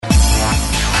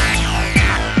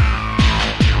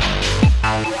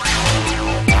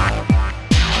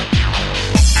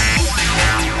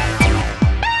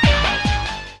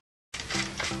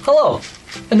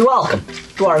and welcome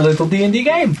to our little D&D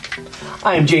game.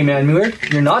 I am J-Man Muir,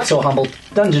 your not-so-humble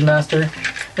Dungeon Master,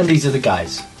 and these are the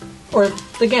guys, or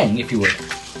the gang, if you would.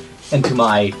 And to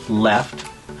my left,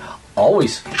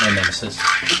 always my nemesis,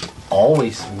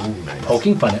 always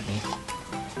poking fun at me,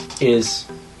 is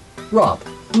Rob,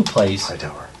 who plays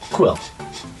Hightower. Quill.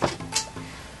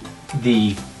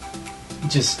 The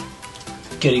just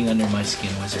getting under my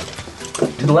skin wizard.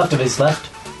 To the left of his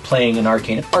left, playing an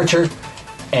arcane archer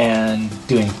and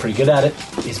doing pretty good at it,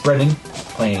 is Brendan,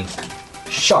 playing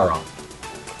Charon.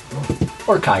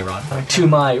 Or Chiron. To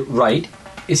my right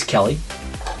is Kelly,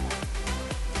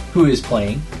 who is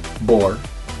playing Boar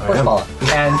or Spala.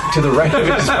 And to the right of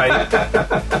his right,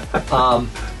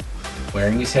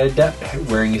 wearing his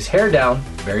hair down,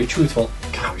 very truthful,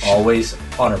 always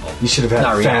honorable. You should have had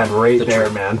a fan right there,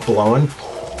 man, blowing.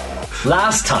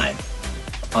 Last time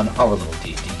on our little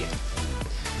D&D game,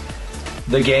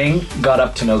 the gang got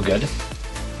up to no good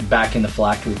back in the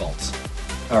Phylactery Vaults.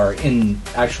 Or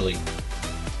actually,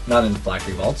 not in the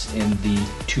Phylactery Vaults, in the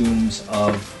Tombs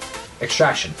of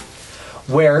Extraction,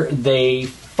 where they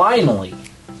finally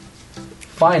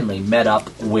met up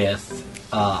with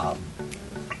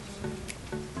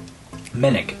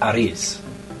Menek Ariz.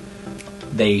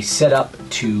 They set up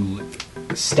to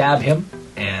stab him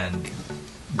and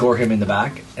gore him in the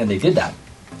back, and they did that.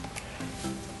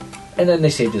 And then they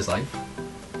saved his life.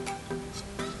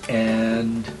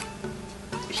 And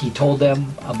he told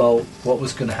them about what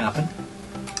was going to happen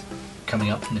coming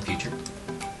up in the future.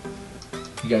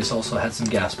 You guys also had some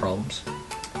gas problems,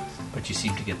 but you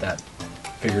seem to get that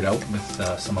figured out with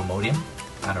some Imodium.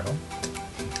 I don't know.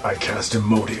 I cast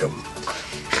Imodium.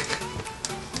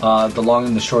 The long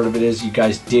and the short of it is, you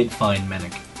guys did find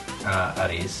Menek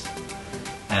Ariz,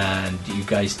 and you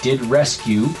guys did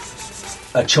rescue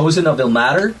a chosen of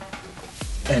Ilmater,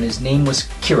 and his name was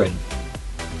Kirin.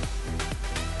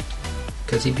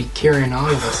 Because he'd be carrying all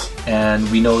of us. And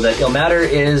we know that Ilmater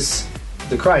is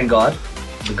the crying god,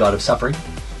 the god of suffering.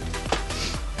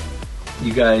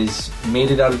 You guys made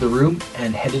it out of the room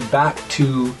and headed back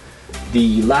to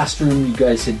the last room you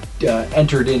guys had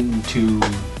entered into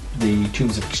the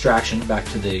Tombs of Extraction, back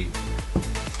to the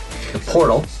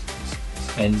portal.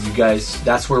 And you guys,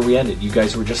 that's where we ended. You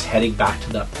guys were just heading back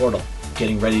to that portal,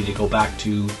 getting ready to go back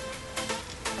to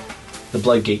the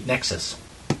Bloodgate Nexus.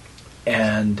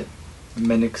 And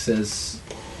Menek says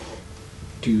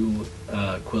to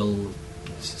Quill,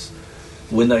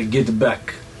 when I get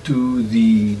back to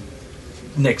the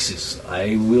Nexus,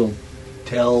 I will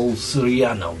tell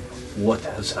Suriana what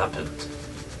has happened.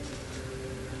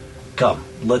 Come,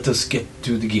 let us get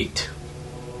to the gate.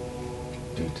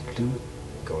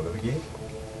 Go to the gate?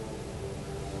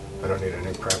 I don't need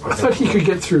any prep. I thought he could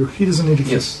get through. He doesn't need to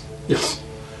get Yes.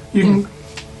 You can...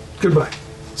 Goodbye.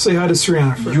 Say hi to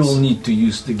Suriana first. You'll need to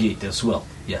use the gate as well,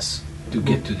 yes, to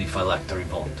get to the Phylactery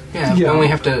Vault. Yeah,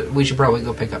 we should probably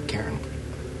go pick up Karen.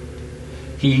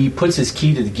 He puts his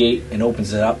key to the gate and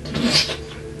opens it up.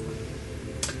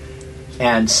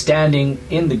 And standing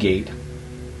in the gate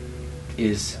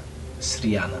is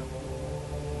Sriana.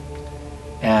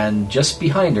 And just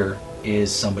behind her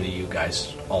is somebody you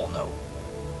guys all know.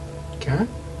 Karen?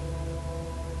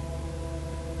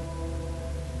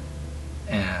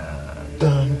 And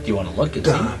Dun, do you want to look and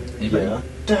dun, see? Anybody? yeah.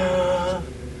 Dun.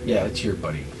 Yeah, it's your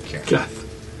buddy, Karen. Geth.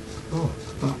 Oh.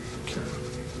 Karen.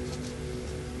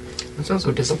 I'm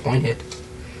so disappointed.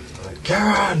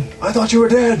 Karen, I thought you were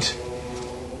dead.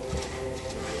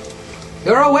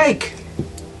 You're awake!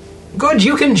 Good,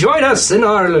 you can join us in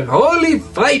our holy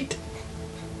fight!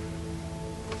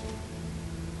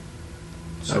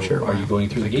 So, Not sure are you going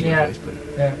through the gate?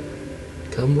 Yeah.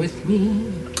 Come with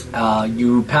me.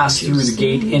 You pass through the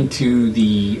gate into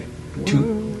the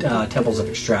two temples of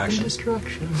extraction.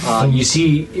 Destruction. You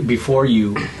see before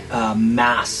you a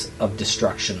mass of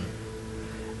destruction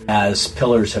as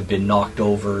pillars have been knocked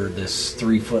over. This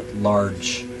 3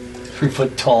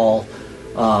 foot tall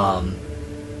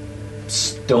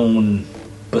stone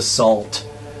basalt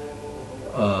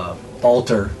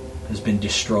altar has been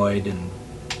destroyed, and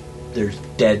there's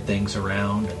dead things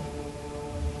around,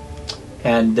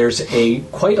 and there's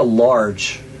quite a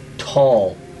large,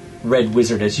 tall red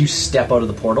wizard. As you step out of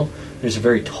the portal, there's a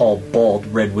very tall, bald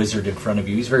red wizard in front of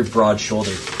you. He's very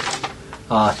broad-shouldered,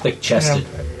 thick-chested,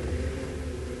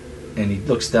 and he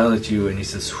looks down at you and he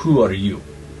says, "Who are you?"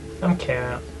 I'm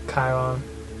Chiron.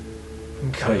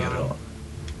 I'm Chiron.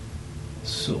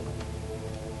 So,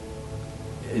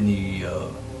 any,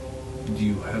 do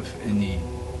you have any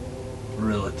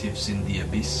relatives in the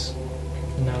Abyss?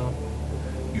 No.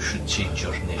 You should change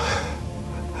your name.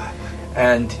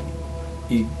 And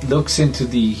he looks into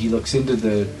the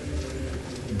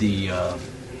the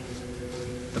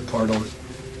portal.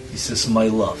 He says, "My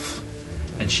love,"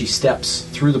 and she steps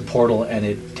through the portal, and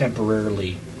it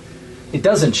temporarily, it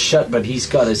doesn't shut, but he's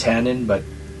got his hand in, but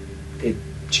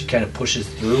she kind of pushes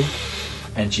through,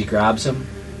 and she grabs him,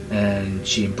 and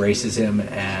she embraces him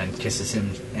and kisses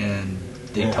him, and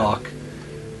they talk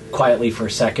quietly for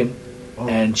a second,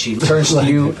 and she turns to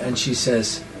you and she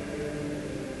says,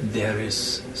 "There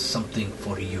is something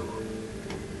for you."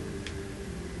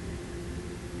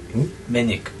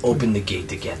 Menik, open the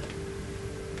gate again.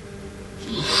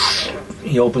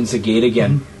 He opens the gate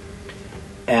again,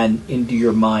 and into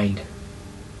your mind,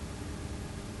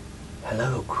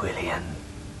 "Hello, Quillian.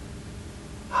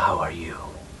 How are you?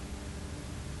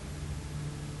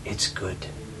 It's good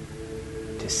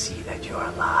to see that you're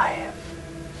alive."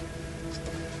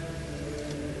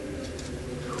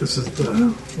 This is the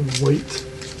white.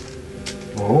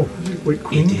 Whoa. White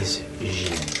queen. It is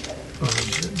Jin. Oh,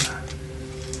 Jin.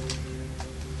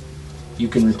 You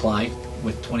can reply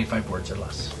with 25 words or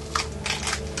less.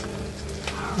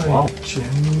 Hi, Wow.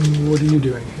 Jin. What are you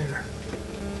doing here?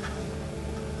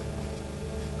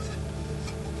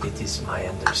 It is my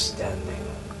understanding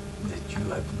that you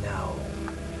have now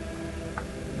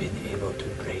been able to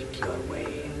break your way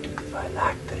into the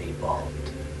phylactery vault.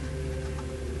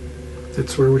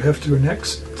 That's where we have to go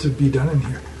next to be done in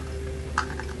here.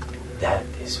 That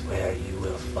is where you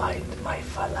will find my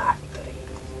phylactery.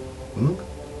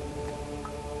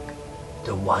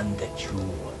 The one that you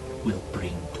will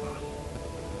bring to me.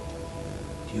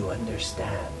 Do you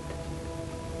understand?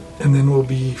 And then we'll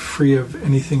be free of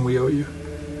anything we owe you.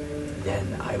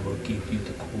 Then I will give you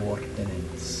the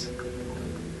coordinates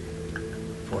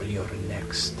for your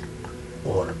next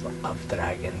Orb of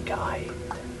Dragon guide.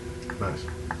 Nice.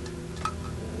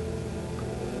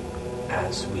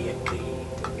 As we agreed.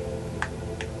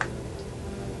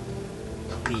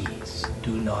 Please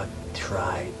do not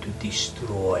try to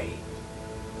destroy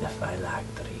the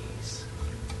phylacteries.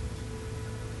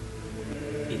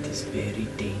 It is very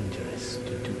dangerous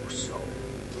to do so.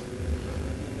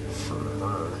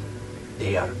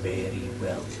 They are very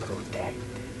well protected.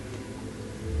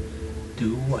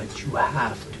 Do what you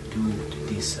have to do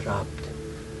to disrupt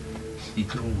the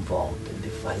Doom Vault and the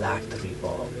Phylactery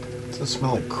Vault. Does it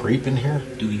smell like creep in here?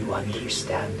 Do you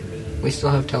understand me? We still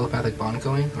have telepathic bond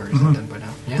going, or is it done by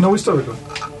now? Yeah. No, we started going.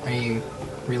 Are you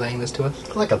relaying this to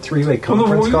us? Like a three-way Oh, no,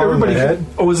 conference call in my everybody. head.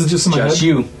 Oh, is it just in my Just head?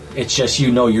 you. It's just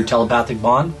you know your telepathic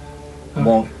bond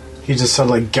won't. He just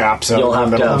suddenly gaps out You'll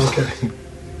in the have to- middle. Okay.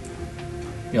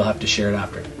 You'll have to share it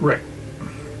after. Right.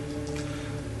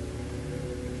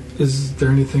 Is there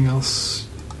anything else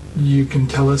you can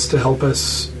tell us to help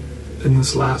us in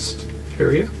this last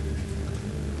area?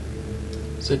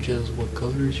 Such as what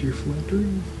color is your phylactery?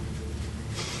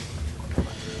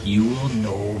 You will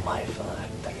know my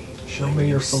phylactery. Show when me you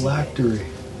your see phylactery.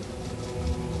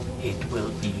 It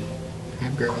will be Hey,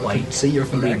 girl, I quite can see your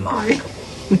phylactery. remarkable.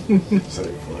 Is that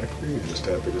your phylactery? You're just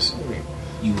happy to see me.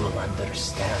 You will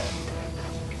understand,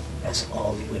 as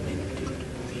all women do.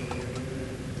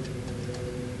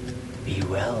 Be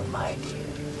well, my dear,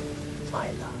 my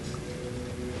love.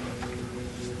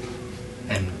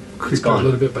 And it's Creeped out a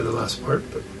little gone. bit by the last part,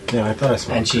 but Yeah, I thought I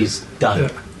smelled And she's done. yeah.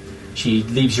 She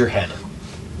leaves your head.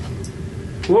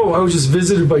 Whoa! I was just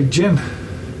visited by Jin.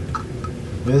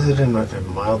 visited and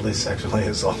mildly sexually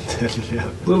assaulted. Yeah.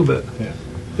 A little bit. Yeah.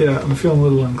 Yeah, I'm feeling a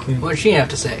little unclean. What does she have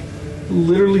to say?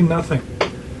 Literally nothing.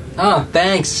 Oh,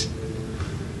 thanks.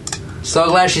 So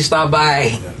glad she stopped by.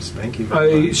 Yeah,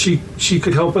 Spanky. She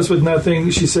could help us with nothing.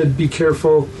 She said, "Be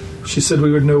careful." She said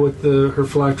we would know what her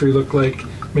phylactery looked like.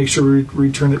 Make sure we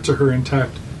return it to her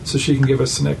intact, so she can give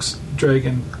us the next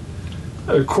dragon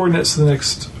coordinates to the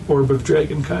next orb of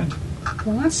dragon kind.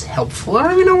 Well, that's helpful. I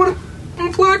don't even know what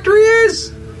a phylactery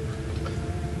is.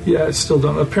 Yeah, I still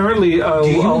don't. Apparently,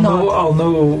 I'll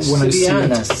know when I see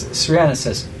it. Sriana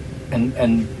says, and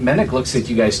Menek looks at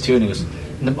you guys too, and he goes,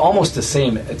 and almost the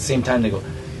same. At the same time, they go,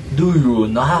 "Do you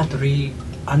not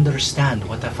understand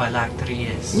what a phylactery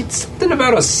is?" It's something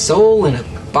about a soul in a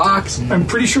box. And... I'm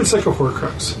pretty sure it's like a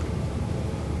Horcrux.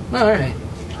 All right.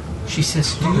 She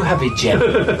says, "Do you have a gem?"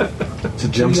 It's a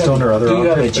gemstone or other do you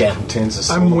have a object gem? that contains a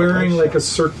soul. I'm wearing like a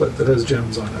circlet that has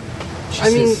gems on it. She I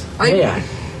mean, says, "Yeah."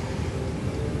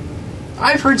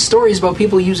 I've heard stories about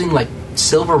people using like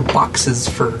silver boxes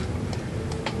for.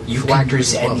 You can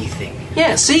Phylacteries use as well. anything.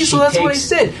 Yeah, see, She so that's what I takes-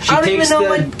 said. she I don't even takes know the-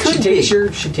 what could she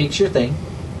be. takes your thing.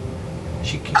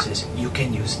 She says, "You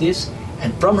can use this,"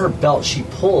 and from her belt she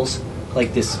pulls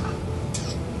like this.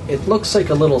 It looks like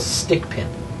a little stick pin,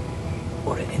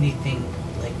 or anything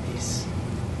like this.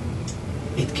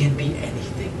 It can be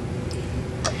anything.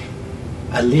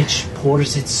 A lich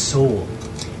pours its soul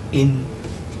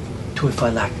into a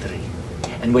phylactery,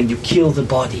 and when you kill the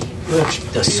body,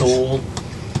 the soul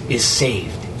is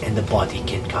saved, and the body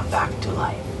can come back to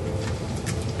life.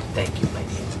 Thank you, my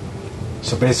dear.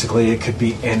 So basically, it could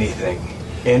be anything,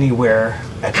 anywhere,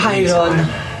 at any Chiron,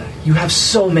 time. you have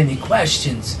so many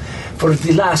questions. For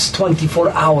the last 24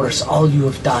 hours, all you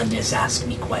have done is ask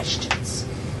me questions.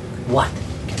 What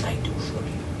can I do for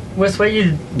you? With what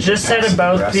you just said Passive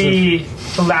about the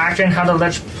phylactery and how the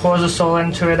lich pours a soul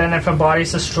into it, and if a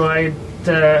body's destroyed,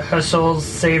 her soul's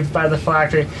saved by the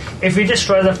phylactery. If we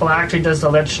destroy the phylactery, does the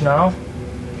lich know?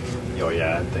 Oh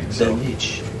yeah, I think The so.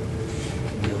 lich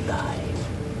will die.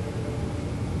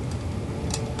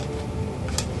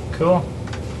 Cool.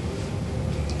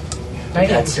 Thank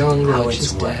you. That's Telling the how lich it's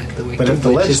is dead. worked. The But wicked if the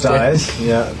lich lich is dead. dies,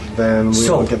 yeah, then we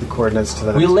So, won't get the coordinates to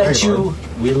the We'll next let payload.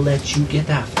 We'll let you get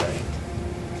after it.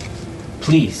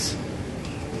 Please,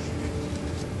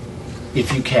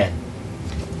 if you can,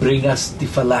 bring us the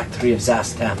phylactery of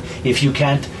Zastam. If you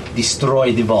can't,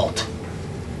 destroy the vault.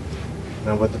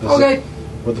 Now, would the Okay.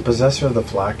 would the possessor of the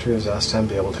phylactery of Zastam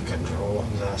be able to control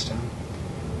Zastam?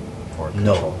 Or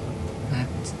No. control?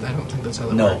 I don't think that's how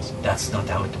that No, works. that's not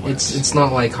how it works. It's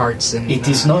not like hearts and. It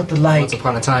is not like Once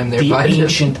Upon a Time, there, the but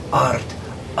ancient art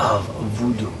of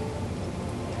voodoo.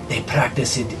 They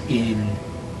practice it in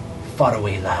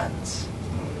faraway lands.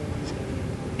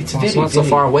 It's Well, very, it's not so very-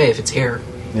 far away if it's here.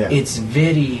 Yeah. It's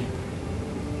very.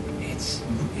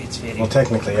 It's very. well,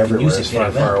 technically, you can everywhere use is it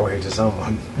very far, far well, away to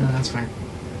someone. No, that's fair.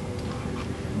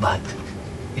 but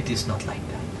it is not like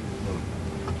that.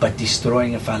 But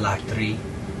destroying a phylactery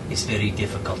is very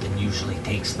difficult and usually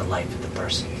takes the life of the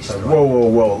person So, destroyed. whoa, whoa,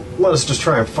 whoa! Let us just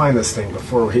try and find this thing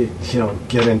before we,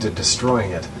 get into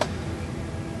destroying it.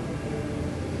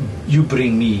 You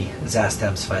bring me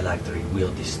Zastam's phylactery,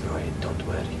 we'll destroy it, don't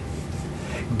worry.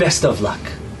 Best of luck.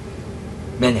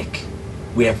 Menik,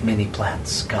 we have many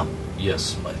plans. Come.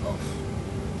 Yes, my love.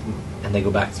 And they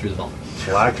go back through the vault.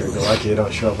 Phylactery. You're lucky you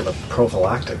don't show up with a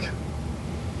prophylactic.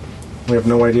 We have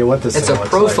no idea what this It's thing a looks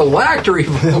prophylactory.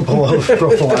 like. Below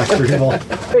prophylactic vault.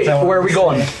 Hey, where are we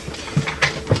going?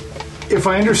 If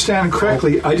I understand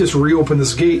correctly, I just reopen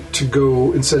this gate to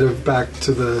go instead of back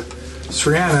to the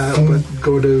Sriana, but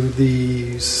go to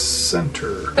the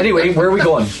center. Anyway, where are we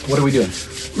going? What are we doing?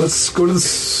 Let's go to the.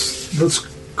 Let's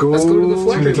go. Let's go to the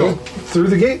phylactery through vault. Through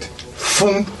the gate.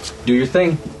 Do your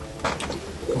thing.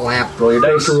 Lamp. Roll your I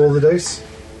have dice. to roll the dice.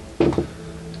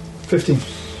 15.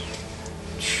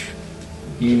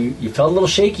 You felt a little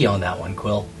shaky on that one,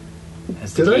 Quill.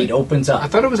 As the Did I? gate opens I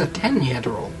up, thought it was a 10 you had to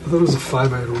roll. I thought it was a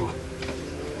 5 I had to roll.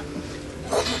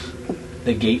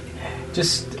 the gate.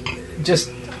 Just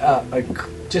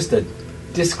a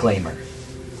disclaimer.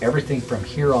 Everything from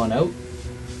here on out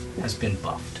has been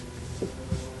buffed.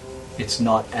 It's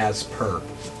not as per.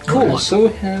 Cool. So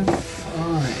have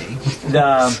I.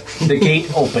 The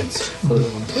gate opens.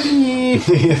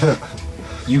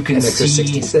 You can An extra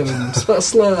see 67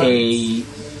 slots.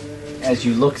 as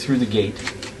you look through the gate,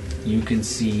 you can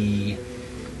see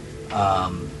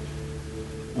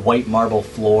white marble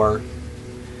floor,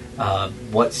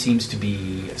 what seems to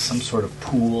be some sort of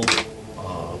pool,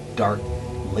 dark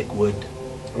liquid,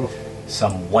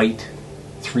 some white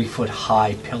 3-foot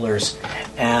high pillars,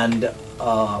 and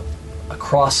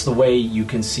across the way you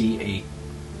can see a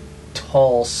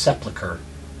tall sepulcher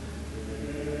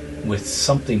with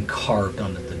something carved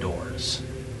onto the doors.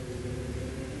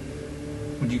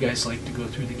 Would you guys like to go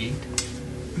through the gate?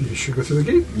 You should go through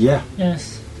the gate. Yeah.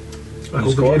 Yes. I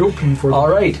hold the gate open for them. All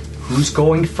right, who's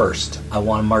going first? I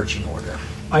want a marching order.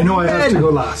 I know I have to go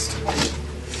last.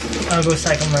 I'll go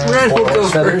second round. Ren will go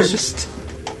Horse feathers. first.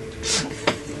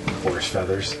 Horse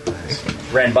feathers. Nice.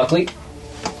 Rand Buckley.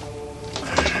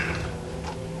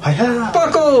 Hi-ha!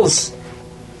 Buckles!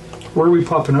 Where are we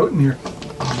popping out in here?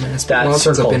 Oh, man, it's That been long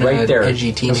since circle I've been right an there.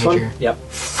 edgy This one? teenager. Yep.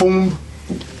 Foom!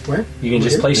 Where? You can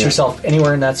just Here? place Yeah. yourself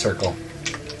anywhere in that circle.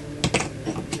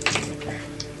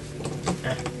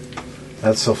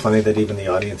 That's so funny that even the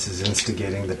audience is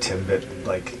instigating the Timbit,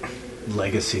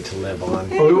 legacy to live on.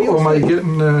 Oh, am I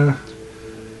getting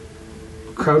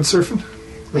crowd surfing?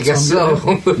 I guess so.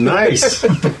 Nice!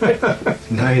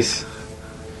 Nice.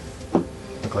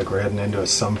 Look like we're heading into a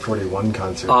Sum 41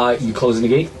 concert. You closing the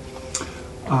gate?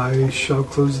 I shall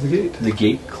close the gate. The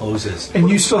gate closes. And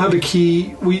you still have a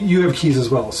key. You have keys as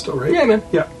well, still, right? Yeah, man.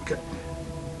 Yeah. Okay.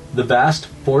 The vast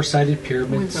four-sided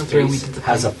pyramid We've gone through, we space did the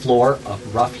has a thing. floor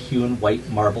of rough-hewn white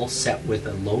marble set with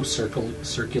a low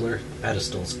circular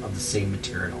pedestals of the same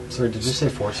material. Sorry, did you say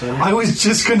four-sided? I was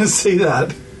just going to say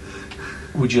that.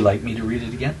 Would you like me to read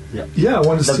it again? Yeah, I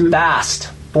want to The see. vast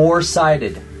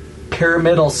four-sided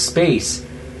pyramidal space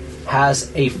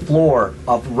has a floor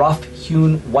of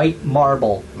rough-hewn white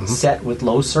marble set with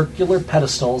low circular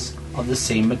pedestals of the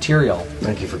same material.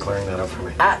 Thank you for clearing that up for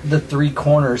me. At the three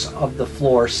corners of the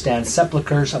floor stand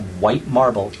sepulchres of white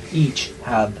marble. Each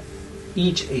a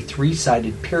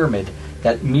three-sided pyramid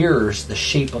that mirrors the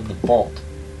shape of the vault.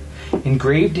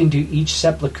 Engraved into each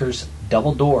sepulchre's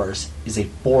double doors is a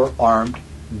four-armed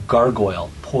gargoyle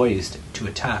poised to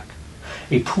attack.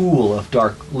 A pool of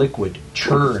dark liquid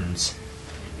churns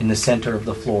in the center of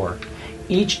the floor.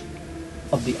 Each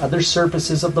of the other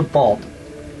surfaces of the vault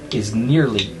is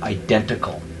nearly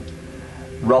identical.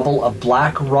 Rubble of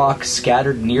black rock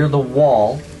scattered near the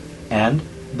wall and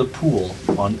the pool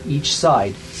on each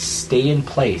side stay in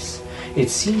place. It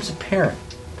seems apparent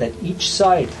that each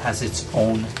side has its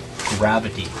own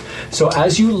gravity. So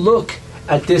as you look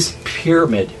at this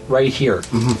pyramid right here,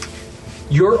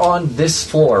 you're on this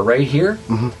floor right here.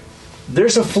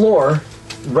 There's a floor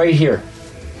right here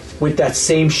with that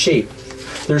same shape.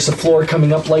 There's a floor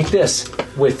coming up like this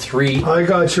with three. I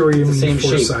got you where you mean same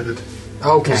shape. four-sided.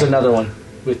 Okay. There's another one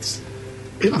with.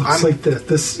 It looks like this.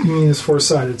 This you mean is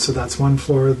four-sided, so that's one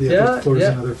floor. The other floor is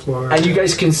another floor. And you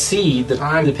guys can see the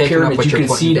I'm picking up pyramid. what You you're can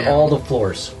putting see down. all the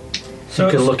floors. So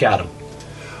You can look at them.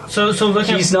 So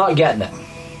looking. He's not getting it.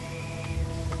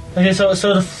 Okay, so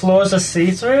the floors are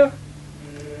see-through.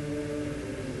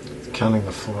 Counting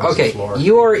the floor. as a Okay, floor.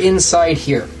 you are inside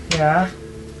here. Yeah.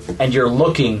 And you're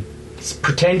looking.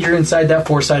 Pretend you're inside that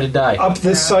four-sided die. Up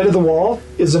this side of the wall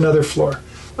is another floor.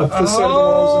 Up this side of the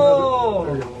wall is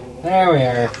another. There you go. There we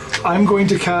are. I'm going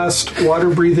to cast water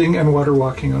breathing and water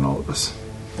walking on all of us.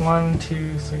 1,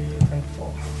 2, 3, and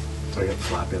 4. So I get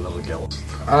flappy little gills.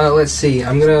 Let's see.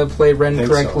 I'm gonna play Ren Think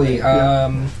so, correctly.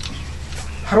 right?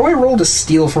 How do I roll to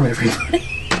steal from everybody?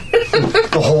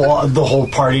 The whole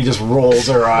party just rolls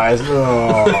their eyes.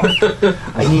 Oh.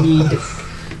 I need.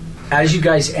 As you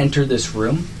guys enter this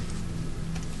room.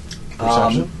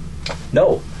 Perception?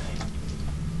 No.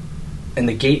 And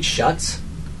the gate shuts.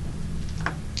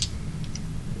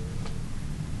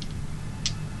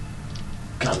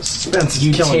 God, the suspense is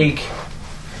You killing me. take.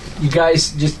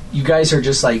 You guys are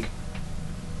just like.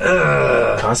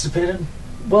 Constipated?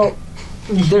 Well,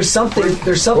 there's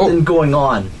something going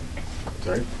on.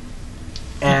 Sorry.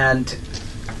 And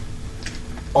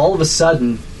all of a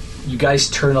sudden, you guys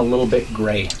turn a little bit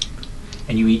gray,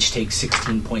 and you each take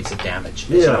 16 points of damage as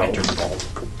you Yeah. enter the vault.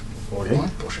 Okay.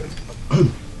 Bullshit.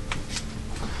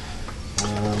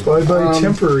 Bye-bye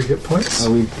temporary hit points.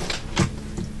 Are we?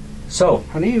 So,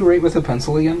 How do you rate with a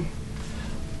pencil again?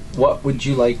 what would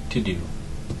you like to do?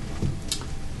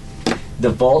 The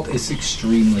vault is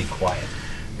extremely quiet.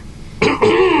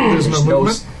 There's no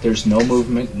movement. There's no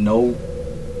movement. No.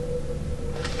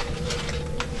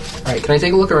 Alright, can I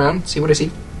take a look around? See what I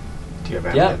see? Do you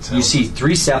have Yeah, ambient you sounds? see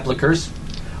 3 sepulchres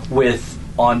with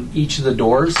on each of the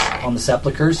doors on the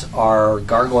sepulchres are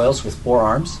gargoyles with 4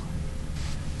 arms.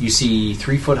 You see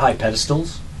 3-foot-high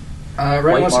pedestals. Ren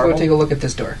White wants to go marble? take a look at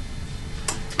this door.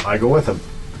 I go with him.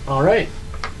 All right.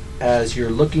 As you're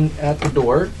looking at the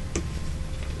door,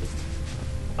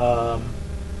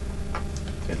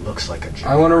 It looks like a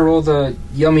I want to roll the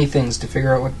yummy things to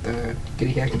figure out what the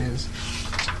giddy heck it is.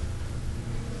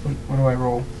 What do I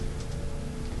roll?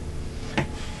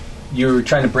 you're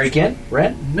trying to break in,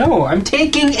 Ren? No, I'm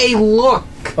taking a look.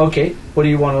 Okay. What do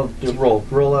you want to roll?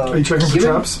 Roll Are you a. checking for Give it-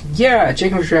 traps? Yeah,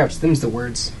 checking for traps. Them's the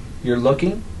words. You're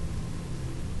looking.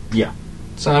 Yeah.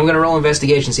 So I'm going to roll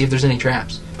investigation, see if there's any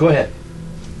traps. Go ahead.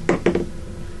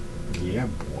 Yeah,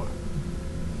 boy.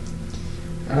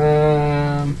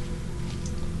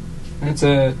 That's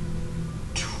a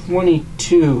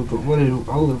 22. But what do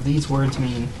all of these words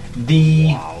mean?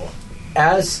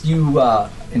 As you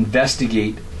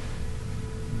investigate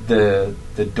the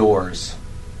doors,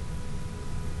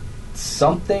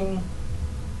 something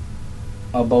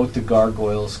about the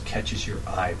gargoyles catches your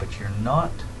eye, but you're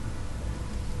not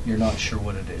sure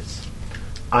what it is.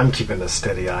 I'm keeping a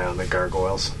steady eye on the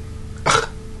gargoyles.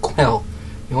 Well,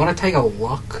 you want to take a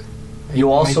look? You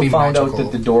It also might be found out magical.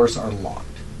 that the doors are locked.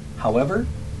 However,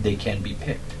 they can be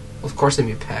picked. Of course they'd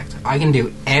be packed. I can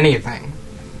do anything.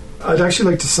 I'd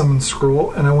actually like to summon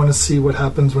Scroll, and I want to see what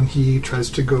happens when he tries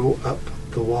to go up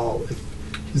the wall. If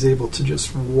he's able to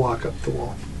just walk up the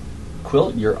wall.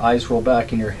 Quill, your eyes roll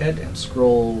back in your head and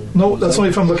scroll. No, goes that's up. only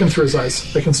if I'm looking through his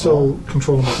eyes. I can still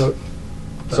control him without.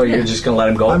 So you're just going to let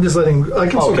him go? I'm just letting. I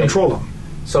can still Okay. control him.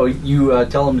 So you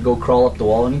tell him to go crawl up the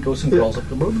wall, and he goes and Yeah. crawls up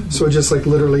the wall. So just like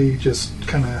literally, just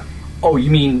kind of. Oh,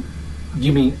 you mean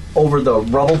over the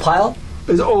rubble pile?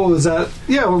 Is that?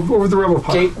 Yeah, over the rubble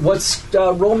pile. Okay,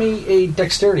 roll me a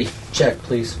dexterity check,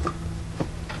 please.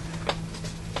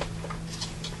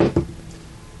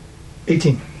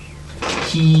 18.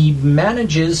 He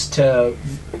manages to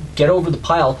get over the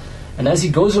pile, and as he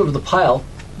goes over the pile,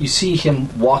 you see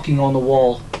him walking on the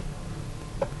wall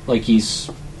like he's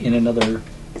in another...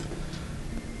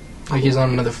 Like he's on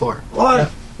another floor.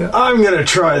 What? Yeah. I'm gonna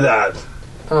try that.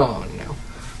 Oh no.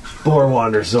 Boar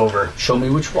wanders over. Show me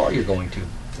which wall you're going to.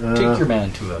 Take your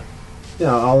man to a...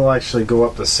 Yeah, I'll actually go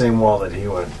up the same wall that he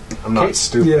went. I'm not Okay.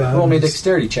 stupid. Yeah. Roll me a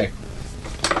dexterity check.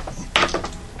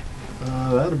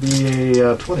 That'll be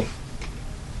a 20.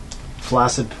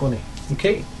 Flaccid 20.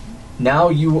 Okay. Now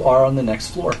you are on the next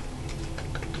floor.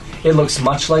 It looks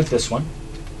much like this one.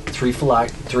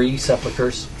 3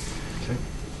 sepulchers.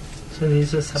 So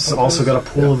these are It's sepulchres. also got a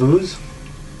pool of ooze.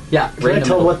 Yeah, Can I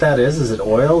tell what that is? Is it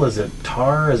oil? Is it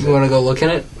tar? Is You it want to go look in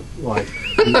it? like...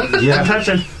 Don't Yeah. touch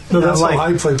it. No, that's like- how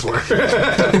I play for.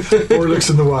 Or looks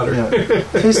in the water. Yeah.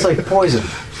 Tastes like poison.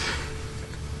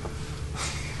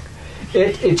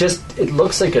 It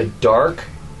looks like a dark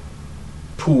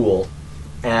pool,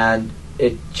 and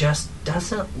it just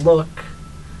doesn't look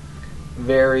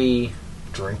very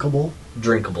Drinkable?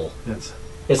 drinkable. It's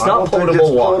It's I not don't think potable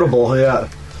it's water. potable, yeah.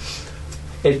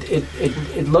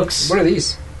 It looks. What are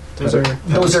these? Those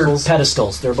are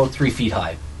pedestals. They're about 3 feet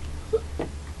high.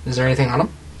 Is there anything on them?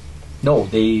 No,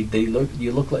 they look.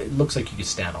 You look like it looks like you could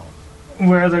stand on them.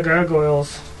 Where are the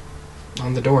gargoyles?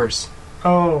 On the doors.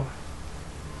 Oh.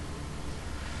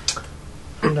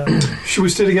 No. Should we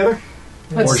stay together?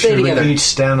 Let's Or stay should together. we each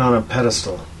stand on a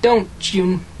pedestal? Don't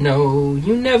you know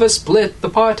you never split the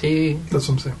party? That's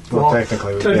what I'm saying. Well,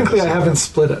 technically, we've been technically to I some- haven't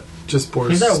split it. Just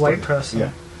Boris. He's that split white it. person.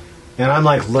 Yeah. And I'm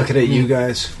like looking at you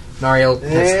guys. Nariel,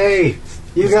 Hey,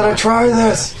 you gotta try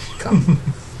this. come.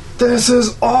 This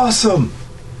is awesome.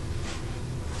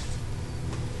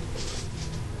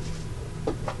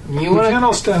 You We want can't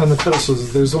all stand on the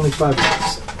pedestals. There's only 5 of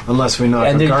us. Unless we knock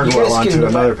And a then you gargoyle guys onto can-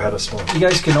 another pedestal. You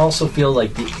guys can also feel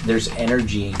like there's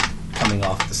energy coming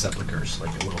off the sepulchers,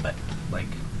 like a little bit, like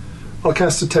I'll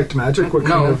cast detect magic. What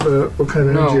No. kind of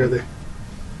energy No. are they?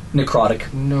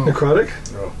 necrotic. No, Necrotic?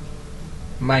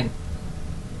 mine.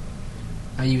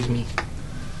 I use me.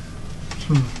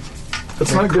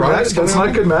 That's not good. Necrotic's That's coming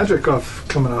not good magic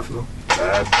coming off of them.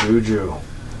 Bad juju.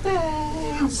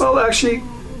 Well, actually,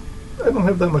 I don't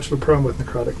have that much of a problem with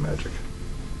necrotic magic,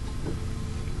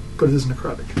 but it is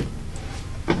necrotic.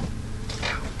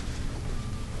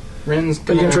 Ren's Are you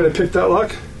gonna gonna try to pick that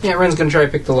lock? Yeah, Ren's gonna try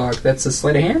to pick the lock. That's a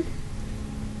sleight of hand.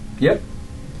 Yep.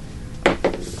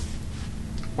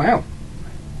 Wow.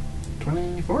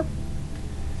 24.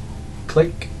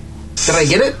 Click. Did I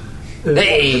get it?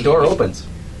 Hey. The door opens,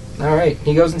 All right.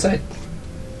 He goes inside,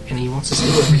 and he wants to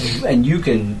see what. and you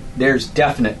can. There's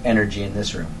definite energy in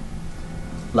this room,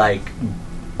 like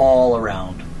all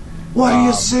around. What do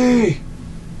you see?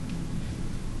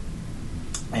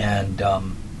 And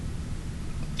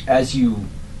as you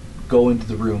go into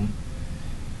the room,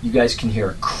 you guys can hear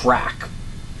a crack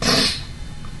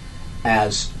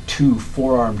as 2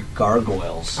 4-armed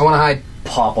gargoyles I want to hide.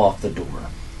 pop off the door.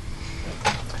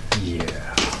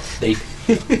 Yeah. They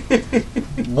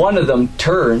one of them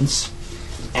turns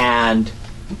and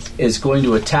is going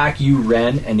to attack you,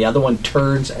 Ren, and the other one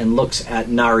turns and looks at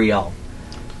Nariel.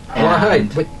 I want to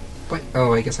And hide. Wait.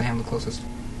 Oh, I guess I am the closest.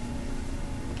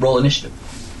 roll initiative.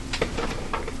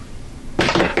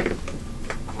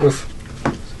 Oof.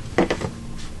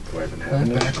 Do I even have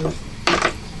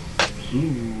initiative?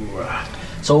 Ooh.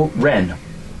 So Ren,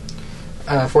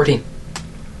 14.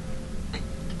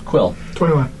 Quill,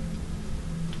 21.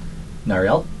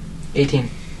 Nariel, 18.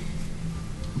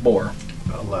 Boar,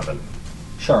 11.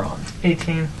 Sharon.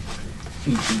 18.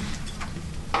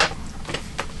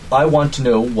 I want to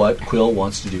know what Quill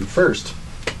wants to do first.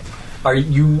 Are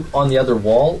you on the other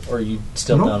wall, or are you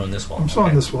still Nope. down on this wall? I'm still on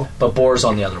Okay. this wall. But Boar's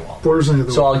on the other wall. Borders on the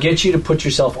other So wall. I'll get you to put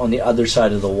yourself on the other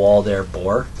side of the wall there,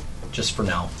 Boar, just for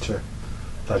now. Sure.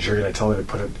 Thought you were going to tell me to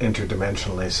put it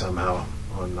interdimensionally somehow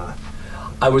on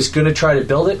I was going to try to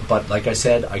build it, but like I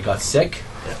said, I got sick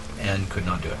and could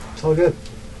not do it. It's all good.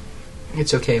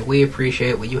 It's okay. We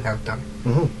appreciate what you have done.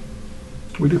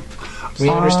 We do. We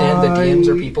understand that DMs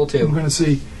are people I'm too. going to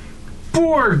say,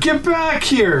 Boar, get back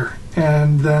here!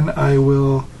 And then I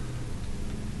will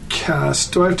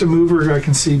cast. Do I have to move, or I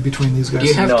can see between these guys? Do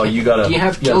you have No, you gotta- Do you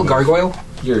have you gotta kill move. gargoyle?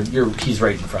 He's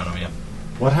right in front of you.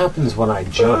 What happens when I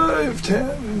jump? 5,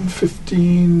 10,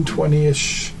 15,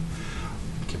 20-ish.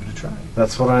 Give it a try.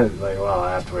 That's what I like. Well,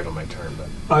 I have to wait on my turn, but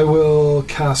I will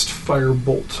cast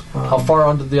Firebolt. How far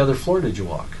onto the other floor did you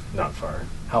walk? not far.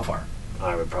 How far?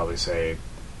 I would probably say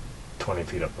 20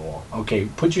 feet up the wall. Okay,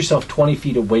 put yourself 20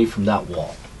 feet away from that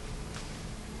wall.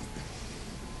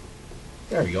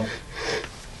 There you go.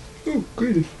 Oh,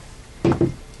 greedy.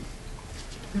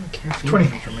 Yeah, 20.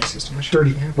 For my system. I should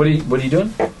Dirty. be happy. What are you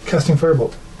doing Casting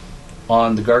Firebolt.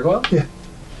 on the gargoyle? Yeah.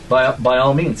 By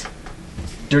all means.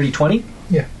 Dirty 20.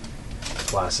 Yeah.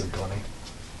 Flaccid 20.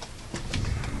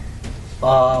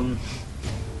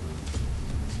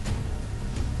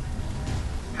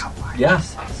 Yeah.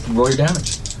 Roll your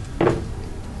damage.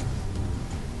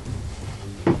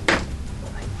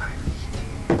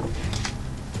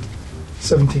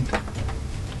 $17.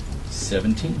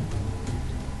 17.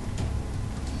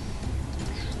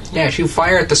 Yeah, shoot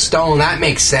fire at the stone. That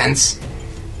makes sense.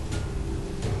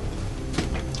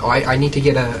 Oh, I need to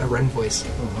get a Ren voice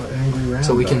Oh, angry round.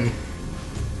 so we can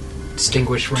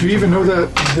distinguish Ren. Do you from even know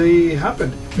Ren. that they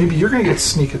happened? Maybe you're going to get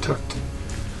sneak attacked.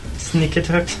 Sneak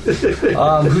attack.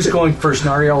 Who's going first,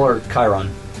 Nariel or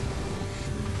Chiron?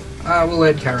 We'll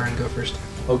let Karen go first.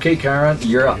 Okay, Chiron,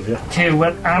 you're up. Okay,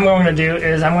 what I'm going to do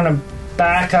is I'm going to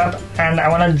back up and I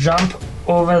want to jump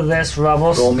over this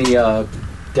rubble Roll me a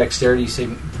dexterity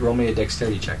roll me a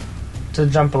dexterity check. to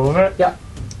jump over it. Yeah.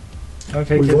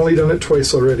 Okay, We've good. only done it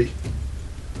twice already.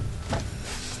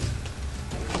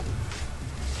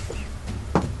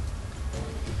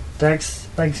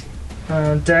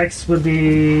 Dex would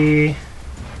be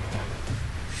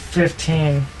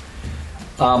 15.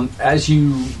 As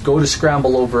you go to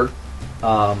scramble over,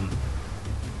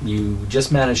 you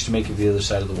just managed to make it to the other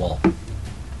side of the wall.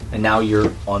 And now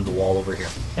you're on the wall over here,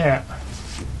 Yeah.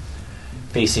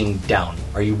 facing down.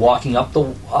 Are you walking up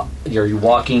the... are you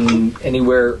walking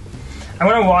anywhere? I'm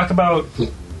going to walk about.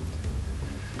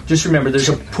 Just remember, there's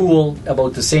a pool,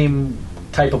 about the same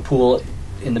type of pool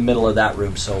in the middle of that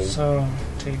room, so...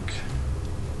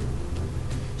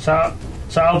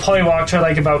 So I'll probably walk to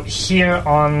like about here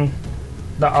on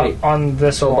the Okay. on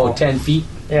this So wall. about 10 feet?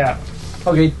 Yeah.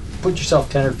 Okay, put yourself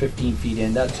 10 or 15 feet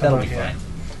in. That'll be Okay. fine.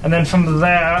 And then from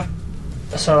there,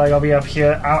 so like I'll be up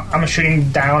here. I'm shooting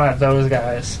down at those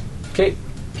guys, Okay,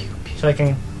 so I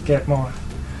can get more.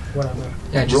 Whatever.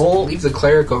 Yeah, just Roll- leave the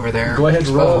cleric over there. Go ahead,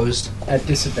 roll. exposed. at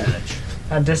disadvantage.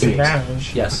 At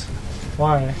disadvantage. Yes.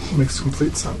 Why? Makes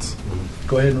complete sense.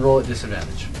 Go ahead and roll at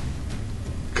disadvantage.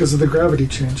 Because of the gravity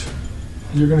change.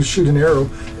 You're going to shoot an arrow,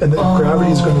 and then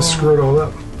gravity's going to screw it all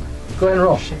up. Go ahead and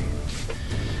roll.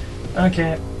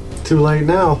 Okay. Too late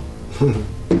now.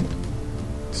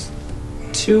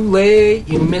 Too late,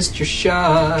 you missed your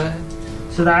shot.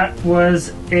 So that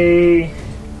was a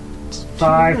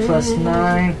 5 plus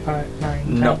 9. 5, 9.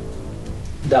 10. No.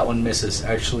 That one misses.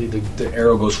 Actually, the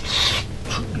arrow goes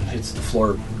and hits the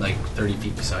floor like 30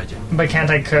 feet beside you. But can't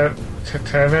I curve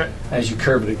it? As you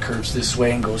curve it, it curves this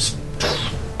way and goes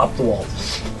up the wall.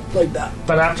 Like that.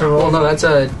 But after Well, roll. no, that's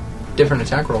a different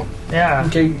attack roll. Yeah.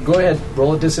 Okay, go ahead.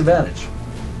 Roll at disadvantage.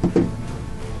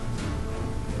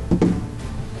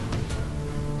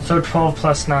 So 12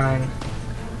 plus 9.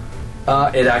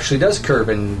 It actually does curve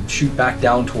and shoot back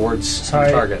down towards Sorry.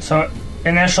 the target. So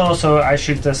initial, so I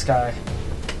shoot this guy.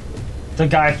 The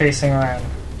guy facing Ren.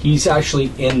 He's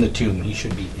actually in the tomb. He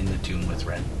should be in the tomb with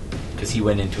Ren. Because he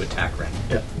went in to attack Ren.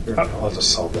 Yeah. I'll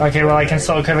just solve that. Okay, well I can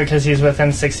still cover because he's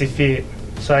within 60 feet.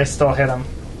 So I still hit him.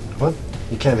 What?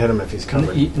 You can't hit him if he's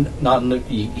covered.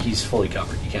 He's fully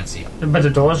covered. You can't see him. But the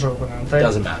doors are open, aren't they?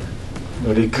 Doesn't matter.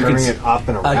 Would he curving can it up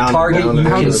and A around? target down you and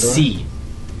can over the door? see.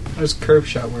 How does curve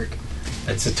shot work?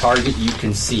 It's a target you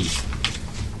can see.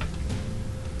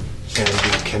 And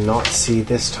you cannot see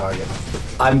this target.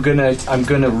 I'm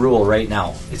gonna rule right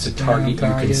now. It's a target you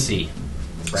can target. see.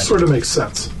 Ren. Sort of makes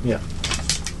sense. Yeah.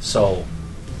 So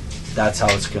that's how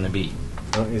it's gonna be.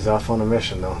 Oh, he's off on a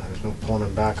mission, though. There's no pulling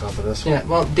him back off of this one. Yeah,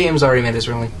 well, DM's already made his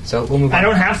ruling, so we'll move on. I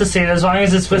don't have to say it as long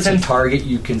as it's It's within. a target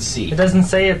you can see. It doesn't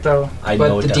say it though. I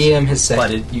know But it the doesn't. DM has said.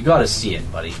 But you gotta see it,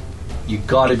 buddy. You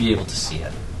gotta be able to see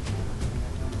it.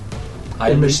 I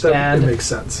It understand. makes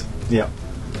sense. Yeah.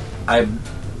 I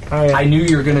Oh, yeah. knew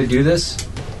you were gonna do this.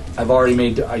 I've already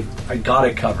made. I got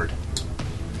it covered.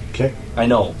 Okay. I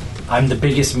know. I'm the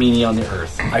biggest meanie on the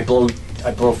earth. I blow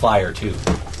fire too.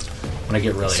 When I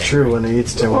get really It's angry. true when he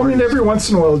eats too Well, I mean, hard. every once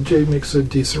in a while, Jay makes a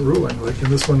decent ruling. Like, and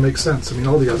this one makes sense. I mean,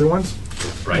 all the other ones,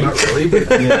 Right? not really. But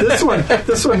this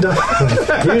one does.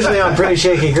 Usually on pretty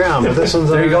shaky ground, but this one's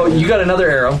There you on- go. You got another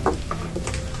arrow.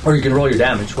 Or you can roll your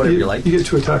damage, whatever you like. You get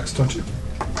 2 attacks, don't you?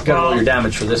 You gotta roll your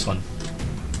damage for this one.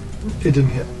 It didn't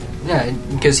hit. Yeah,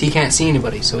 because he can't see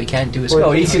anybody, so he can't do his.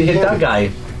 Oh, he's gonna hit that guy.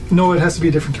 No, it has to be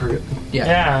a different target. Yeah.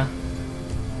 Yeah.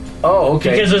 Oh,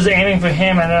 okay. Because I was aiming for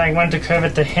him and then I went to curve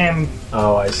it to him.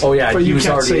 Oh, I see. Oh yeah, But he you was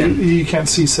can't already see. in. You can't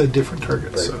see said different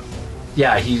targets. So.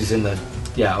 Yeah, he's in the.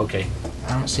 Yeah, okay.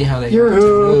 I don't see how they You're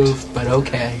move, but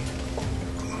okay.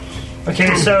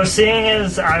 Okay, so seeing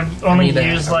as I've I only need a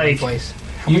used Ren like voice.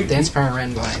 You- Dance for a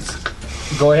Ren voice.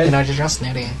 Go And ahead. I just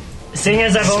knitting. Seeing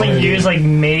as I've only used like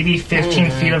maybe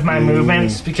 15 feet of my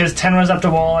movements, because 10 was up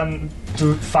the wall and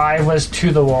 5 was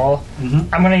to the wall,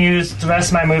 I'm going to use the rest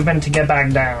of my movement to get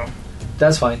back down.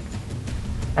 That's fine.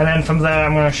 And then from there,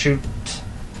 I'm going to shoot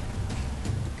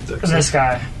this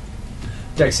guy.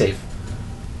 Deck save.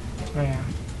 Oh, yeah.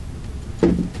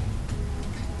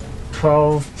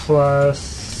 12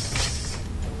 plus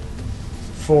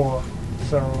 4.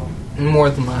 So, More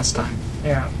than last time.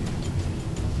 yeah.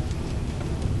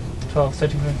 12,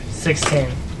 13, 16.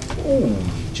 Ooh,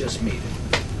 just made it.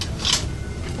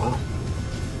 Wow.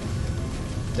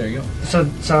 There you go.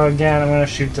 So again, I'm going to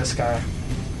shoot this guy.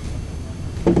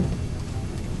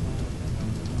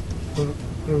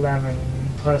 11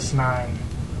 plus 9.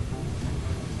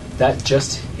 That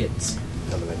just hits.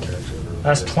 None of the characters are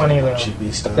That's 20 though.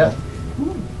 GB style. Yeah.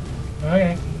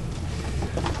 Okay.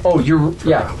 Oh, you're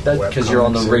because you're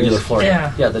on the Webcomic regular series. floor.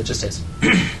 Yeah. Yeah, that just hits.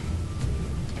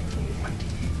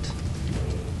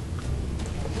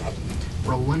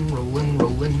 Rolling.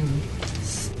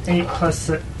 8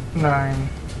 plus 9.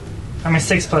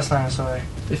 6 plus 9, sorry.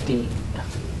 15.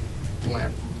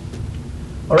 Blam.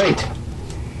 All right.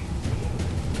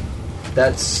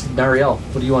 That's Nariel.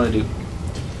 What do you want to do?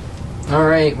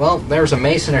 Alright, well, there's a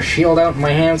mace and a shield out in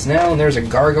my hands now, and there's a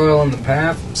gargoyle in the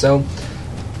path, so,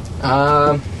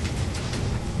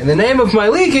 in the name of my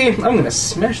leaky, I'm gonna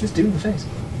smash this dude in the face.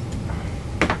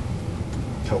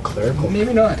 How clerical.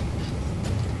 Maybe not.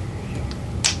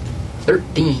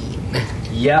 13.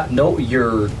 Yeah, no,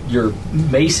 your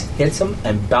mace hits him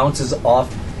and bounces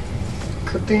off.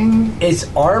 Ding. Its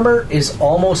armor is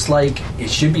almost like it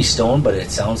should be stone, but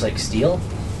it sounds like steel.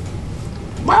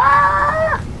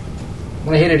 I'm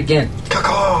gonna hit it again.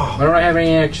 Caw-caw. Why don't I have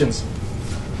any actions?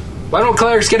 Why don't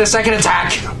clerics get a second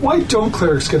attack? Why don't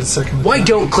clerics get a second? Why attack?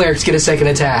 don't clerics get a second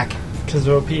attack? Because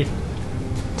they're OP.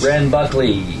 Ren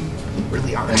Buckley,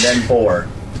 Really are. and then Boar.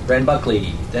 Ren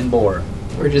Buckley, then Boar.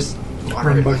 We're just...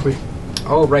 Ren Buckley.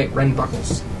 Oh, right, Ren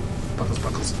Buckles.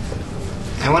 Buckles.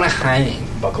 I wanna hide.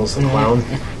 Buckles the clown.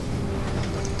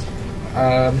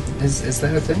 Is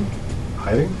that a thing?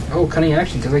 Hiding? Oh, cunning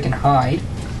action, because I can hide.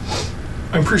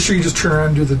 I'm pretty sure you just turn around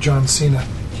and do the John Cena.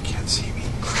 You can't see me.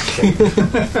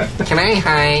 Can I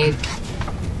hide?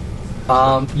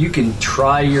 You can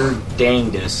try your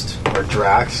dangest. Or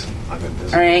Drax. I'm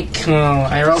invisible. Alright, cool.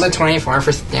 I rolled a 24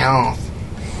 for stealth.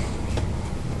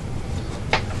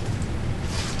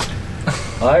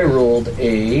 I rolled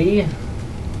a.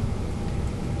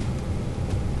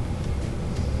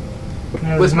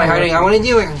 With my hiding, I want to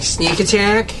do a sneak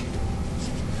attack.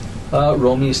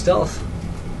 Roll me a stealth.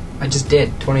 I just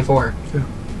did, 24.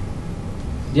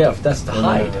 Yeah, if that's the And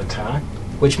hide, then an attack.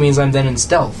 Which means I'm then in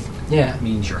stealth. Yeah.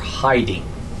 means you're hiding.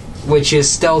 Which is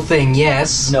stealthing,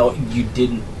 yes. No, you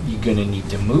didn't. You're gonna need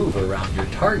to move around your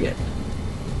target.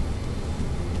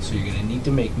 So you're gonna need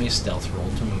to make me a stealth roll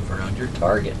to move around your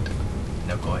target.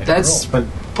 Now go ahead. That's and roll.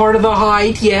 part of the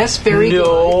hide, yes. Very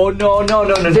good. No.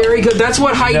 Very good. That's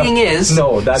what hiding is.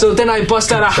 No, that's so then I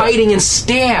bust out of hiding and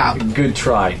stab. Good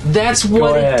try. That's what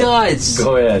Go it ahead. does.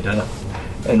 Go ahead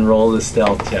and roll the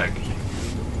stealth check.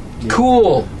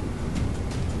 Cool.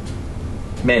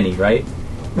 Many, right?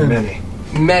 Many.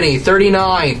 Many.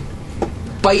 39.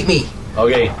 Bite me.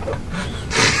 Okay.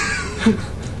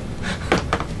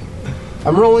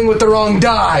 I'm rolling with the wrong I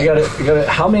die. got it.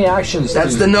 How many actions?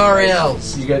 That's the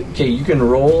Nariels. You got. Okay, you can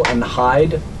roll and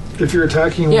hide. If you're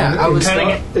attacking, Yeah, when, I was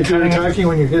if you're attacking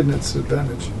when you're hidden, it's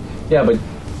advantage. Yeah, but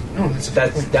No, that's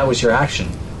that was your action.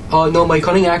 no, my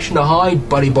cunning action to hide,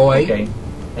 buddy boy. Okay,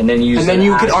 and then you. And then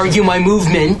you could argue my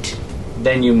movement.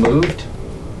 Then you moved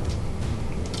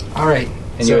All right.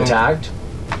 and you attacked.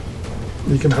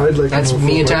 You can hide like That's a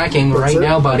me wolf, attacking what's right it?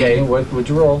 now, buddy. Okay, what would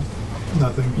you roll?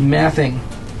 Nothing. Mathing.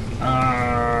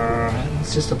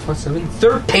 It's just a +7.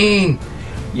 13.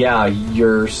 Yeah,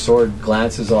 your sword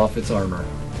glances off its armor.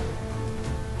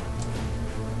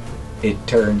 It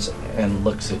turns and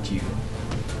looks at you.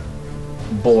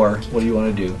 Boar, what do you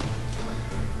want to do?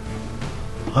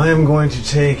 I am going to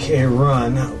take a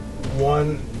run.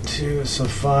 1, 2, so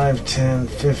 5, 10,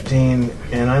 15,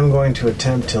 and I'm going to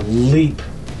attempt to leap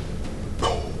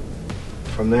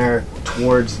from there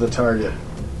towards the target.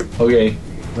 Okay,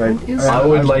 Right. I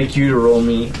would like you to roll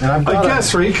me. And I've I got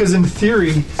guess, right? Because in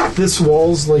theory, this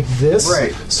wall's like this.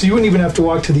 Right. So you wouldn't even have to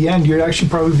walk to the end. You'd actually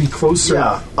probably be closer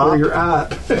Yeah, where up. you're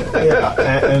at.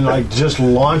 and like just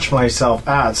launch myself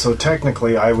at. So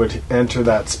technically, I would enter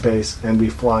that space and be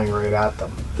flying right at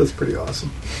them. That's pretty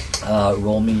awesome.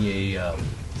 Roll me a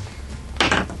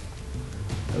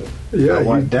Yeah,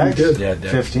 What you dex? did. yeah,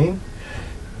 dex. 15.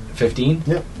 15.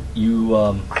 Yep. You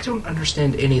I don't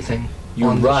understand anything. You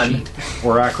on the run. sheet.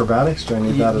 Or acrobatics? Do I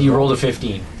need that as You well? rolled a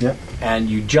 15. Yep. And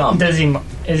you jump. Is he And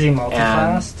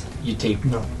multi-classed? you take.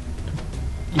 No.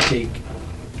 You take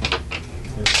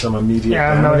There's some immediate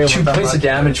Yeah, I have no idea damage. 2 what that points of much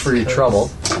damage is, for your 'cause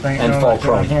trouble, I and know fall what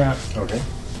I'm doing prone. here. Okay.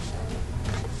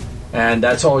 and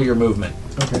that's all your movement.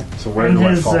 Okay. So where And do I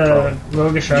his fall from?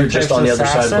 roguish You're just archetype's on the other side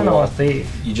of the assassin wall. or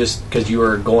thief? You just because you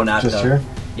were going at Just the here?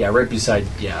 yeah, right beside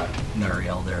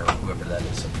Nariel there, or whoever that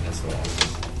is up against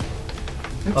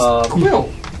the wall. Quill.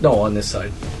 No, on this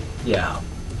side. Yeah,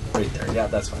 right there. Yeah,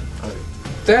 that's fine.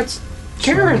 That's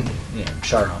Karen. Yeah,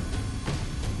 Sharon.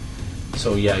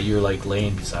 So yeah, you're like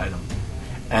laying beside him,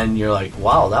 and you're like,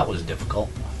 "Wow, that was difficult."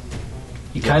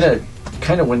 You kind of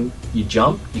when you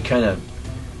jump,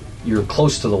 you're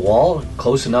close to the wall,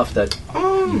 close enough that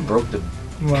you broke the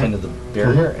kind of the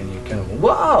barrier, and you kind of went,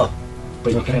 wow,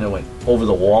 but you Okay. kind of went over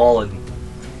the wall, and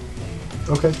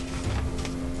Okay.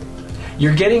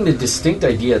 you're getting the distinct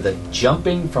idea that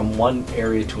jumping from one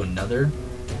area to another,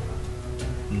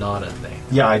 not a thing.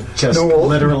 Yeah, I just No, well-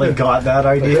 literally got that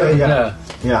idea. Yeah.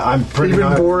 Yeah, I'm pretty Even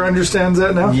much. Boar understands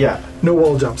that now? Yeah. No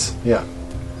wall jumps. Yeah.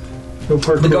 No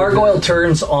parkour. The gargoyle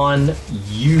turns on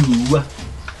you,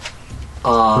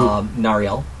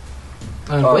 Nariel.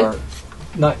 Wait,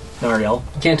 Not Nariel.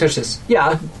 you can't touch this.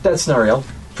 Yeah, that's Nariel.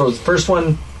 So the first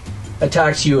one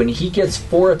attacks you, and he gets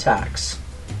 4 attacks.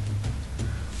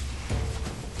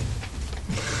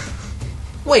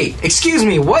 Wait, excuse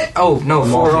me, what? Oh, no,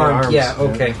 Multi-arms, forearm. Yeah, yeah.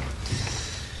 okay.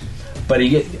 But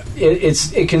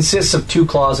it consists of 2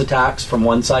 claws attacks from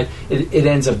one side. It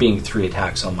ends up being 3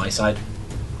 attacks on my side.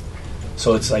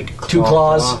 So it's like 2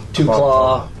 claws, claw, 2 claw,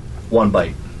 claw, claw. 1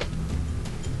 bite.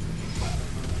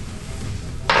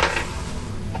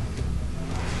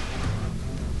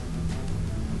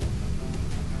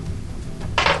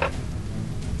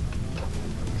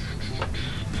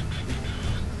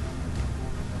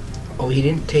 Oh, he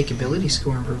didn't take ability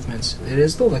score improvements. It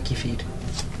is the lucky feat.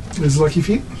 Is Lucky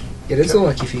Feet? It is the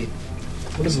lucky feat.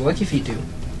 What does the lucky feat do?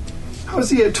 How is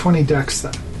he at 20 dex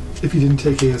then? If he didn't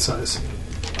take ASIs?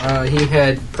 He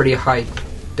had pretty high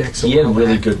dex. a He had while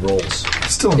really back. good rolls.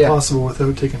 Still Yeah. impossible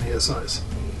without taking ASIs.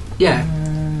 Yeah.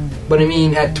 But I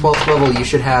mean, at 12th level, you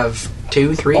should have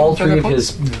 2, 3. All at 3 that of point?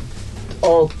 his,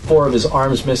 all 4 of his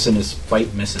arms miss and his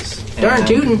bite misses. Darn And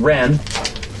tootin'. Ren,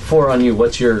 4 on you.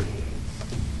 What's your?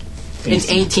 It's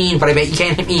 18, but I bet you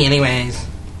can't hit me anyways.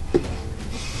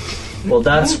 Well,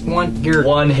 that's Want your-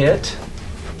 1 hit.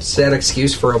 Sad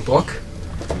excuse for a book.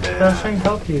 That thing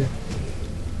help you.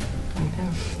 I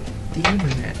have the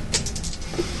internet.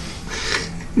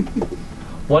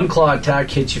 1 claw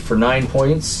attack hits you for 9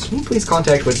 points. Can you please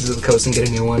contact Wizards of the Coast and get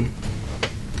a new one?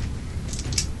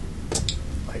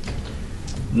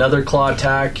 Another claw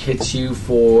attack hits you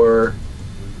for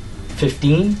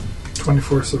 15.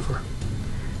 24 so far.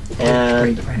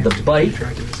 And Great, I have the to bite. keep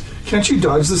track of this. Can't you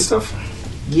dodge this stuff?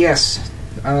 Yes.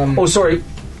 Oh, sorry.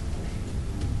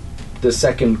 The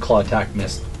second claw attack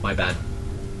missed. My bad.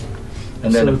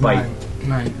 And then So a bite. 9.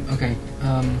 9. Okay.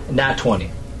 Nat 20.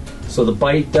 So the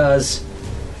bite does.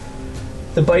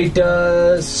 The bite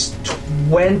does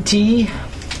 20.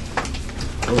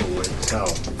 Holy cow.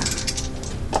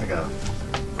 I got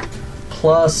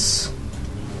Plus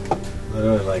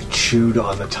literally like chewed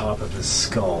on the top of his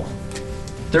skull.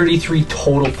 33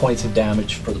 total points of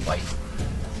damage for the bite.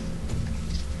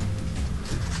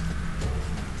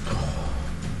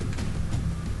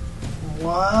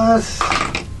 What?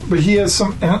 But he has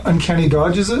some uncanny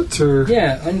dodge, is it? Or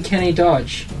yeah, uncanny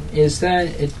dodge. Is that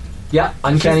it? Yeah,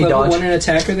 uncanny level dodge. 1 an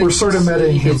attacker that we're sort of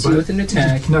metaing him, hits you but with an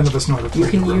attack. none of us know how to You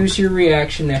play can Rogue. use your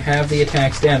reaction to have the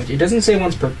attack's damage. It doesn't say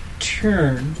once per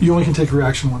turn. You only can take a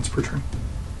reaction once per turn.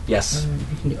 Yes.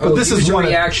 Oh, this use is your one-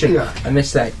 reaction. yeah. I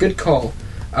missed that. Good call.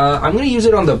 I'm going to use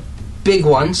it on the big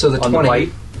one, so the On 20. the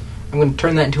bite, I'm going to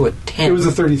turn that into a 10. It was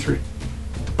a 33.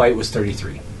 the bite was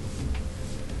 33.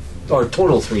 Or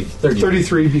total 33.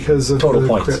 33 because of Total the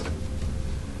points. crit.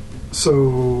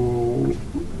 So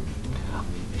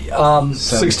 17?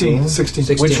 16.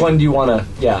 16. Which one do you want to?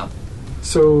 Yeah.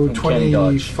 So Uncanny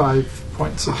dodge. 25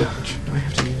 points of damage. Do I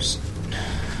have to use?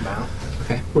 Wow.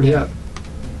 Okay. What do you have?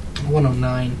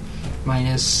 109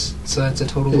 minus, so that's a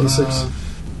total 86.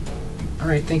 of. All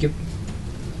right, thank you.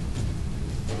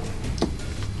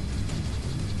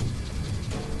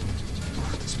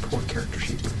 Oh, this poor character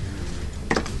sheet.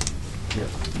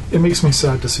 It makes me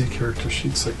sad to see character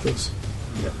sheets like those.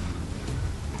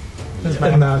 This is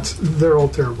And my that they're all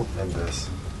terrible. And this.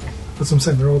 That's what I'm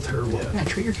saying. They're all terrible. Yeah. Yeah,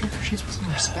 treat your character sheets with some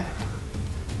respect.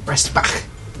 Respect.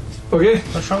 Okay.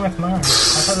 What's wrong with mine? I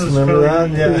thought it was Remember really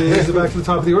that? Yeah. Is it back to the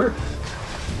top of the order?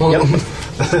 Well, Yep.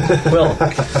 Will.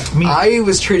 I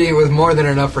was treating it with more than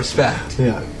enough respect.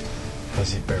 Yeah.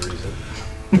 As he buries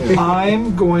it.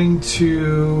 I'm going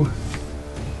to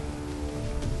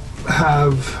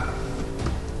have.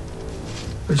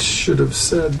 I should have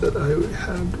said that I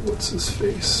had. What's his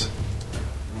face?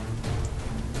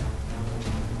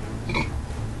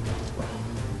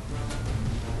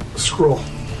 Scroll.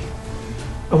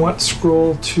 I want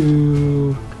Scroll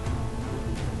to.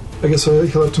 I guess he'll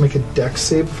have to make a dex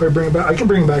save if I bring him back. I can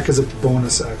bring him back as a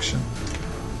bonus action.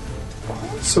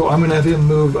 So I'm going to have him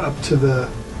move up to the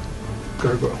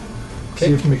gargoyle. So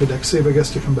you have to make a dex save, I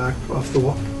guess, to come back off the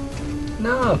wall.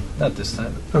 No, not this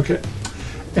time. Okay.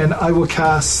 And I will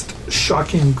cast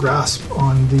Shocking Grasp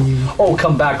on the Oh,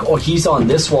 come back. Oh, he's on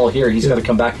this wall here. He's got to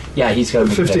come back. Yeah, he's got to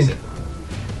make 15. a dex.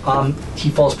 He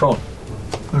falls prone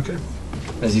Okay.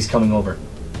 as he's coming over.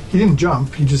 He didn't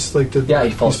jump. He just like did. Yeah, he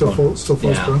falls still, prone. still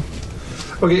falls Yeah. prone.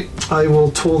 Okay, I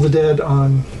will toll the dead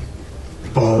on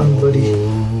Buddy.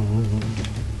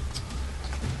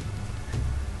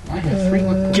 I have 3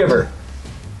 luck. Giver.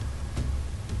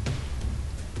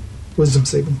 Wisdom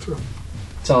saving throw.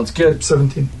 Sounds good.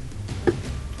 17.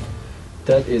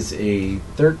 That is a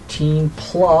 13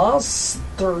 plus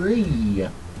 3.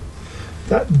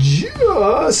 That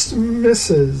just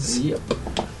misses, Yep.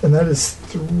 and that is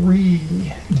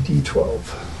 3d12.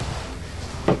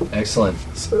 Excellent.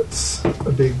 So that's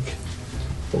a big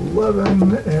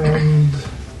 11 and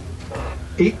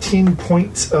 18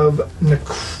 points of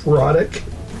necrotic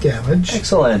damage.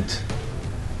 Excellent.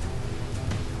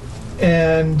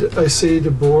 And I say to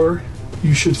Boar,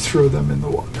 you should throw them in the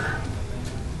water.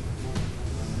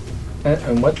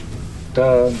 And what?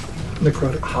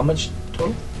 Necrotic. How much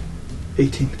total?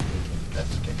 18.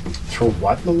 That's okay. Throw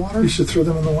what in the water? You should throw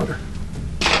them in the water.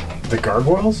 The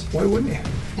gargoyles? Why wouldn't you?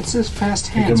 It says fast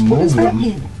You hands. can What does move that them.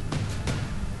 mean?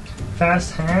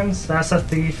 Fast hands. That's a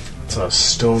thief. It's a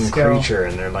stone Skill. creature,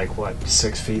 and they're like, what,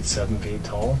 6 feet, 7 feet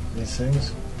tall? These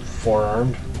things?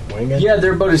 4-armed, winged? Yeah,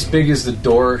 they're about as big as the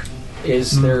door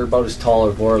is. They're about as tall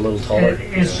or a little taller.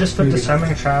 It's just for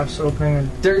disarming traps, opening.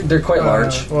 They're quite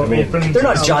large. Well, I mean, open they're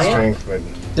not traps, giant. Strength, but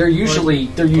They're usually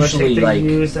which they like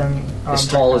use and, as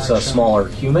tall as a action. smaller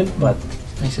human, but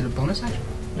Makes it a bonus action?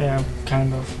 Yeah,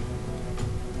 kind of.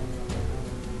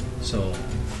 so.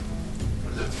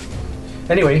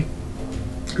 Anyway,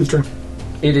 Whose turn?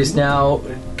 it is now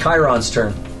Chiron's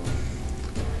turn.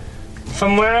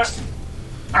 From where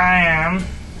I am,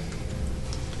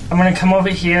 I'm gonna come over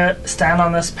here, stand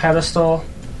on this pedestal,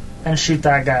 and shoot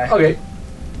that guy. Okay,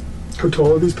 How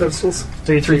tall are these pedestals?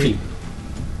 3 feet.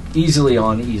 Easily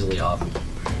on, easily off.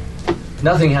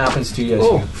 Nothing happens to you as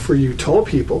Oh, you for you tall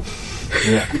people.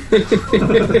 yeah.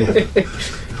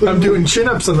 I'm doing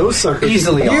chin-ups on those suckers.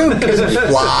 easily on.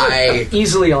 Fly!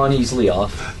 Easily on, easily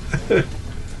off. What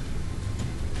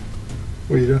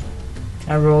are you doing?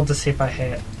 I rolled to see if I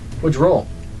hit. What'd you roll?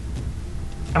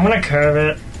 I'm gonna curve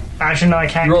it. Actually, no, I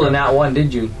can't. You rolled a curve nat 1,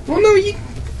 didn't you? Well, no, you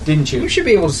Didn't you? should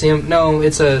be able to see him. No,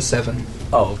 it's a 7.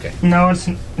 Oh, okay. it. No, it's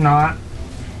not.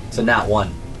 It's a nat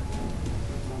 1.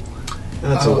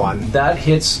 That's a 1. That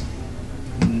hits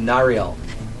Nariel.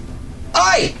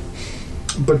 Aye!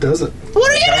 But does it? What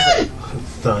are you doing?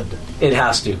 Thud. It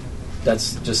has to.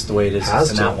 That's just the way it is. Has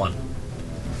It's a nat to. 1.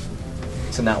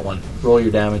 It's a nat 1. Roll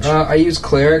your damage. I use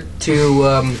cleric to,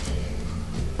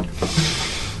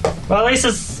 Well, at least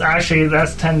it's actually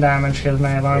that's 10 damage because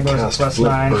my longbow is Cast plus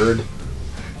flip 9. bird.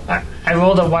 I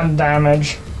rolled a 1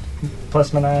 damage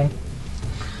plus my 9.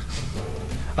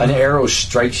 An arrow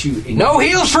strikes you in, no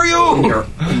heals for you!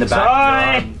 in the back.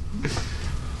 Sorry. of your arm.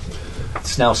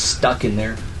 It's now stuck in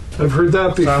there. I've heard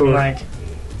that So I'm before. like,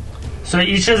 so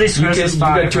each of these You squares is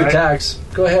 5, got 2 right? attacks.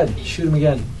 Go ahead. Shoot him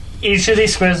again. Each of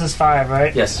these squares is 5,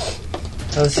 right? Yes.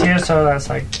 So it's here, so that's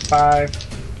like 5.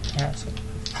 Yeah, so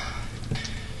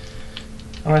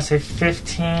I'm gonna say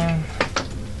 15,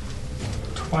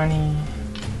 20,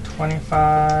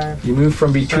 25. You move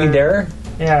from between Sure. there,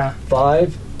 Yeah.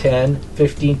 5, 10,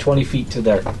 15, 20 feet to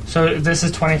there. So this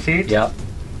is 20 feet? Yeah.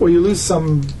 Well, you lose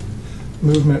some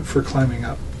movement for climbing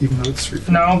up, even though it's 3 feet.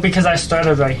 No, because I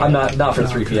started right here. I'm not for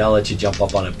 3 Okay. feet. I'll let you jump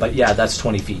up on it. But yeah, that's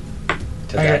 20 feet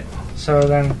to Okay. So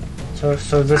then, so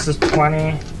this is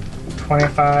 20,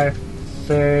 25,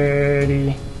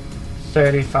 30,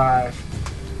 35.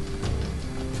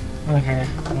 Okay.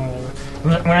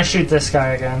 Whatever. I'm gonna shoot this guy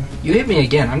again. You hit me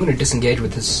again. I'm going to disengage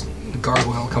with this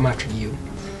gargoyle. Come after you.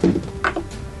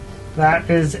 That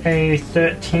is a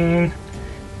 13,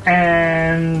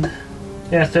 and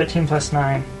yeah, 13 plus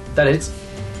 9. That hits.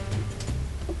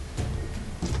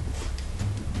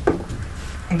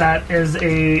 That is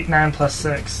a 9 plus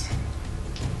 6.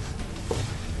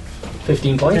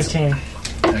 15 points. 15.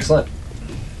 Excellent.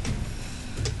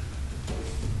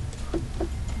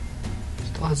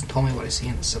 Still hasn't told me what I see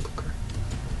in the sepulchre.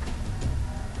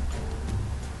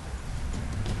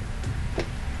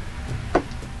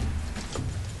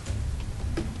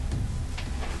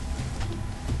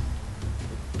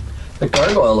 The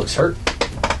gargoyle looks hurt.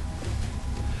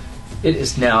 It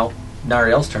is now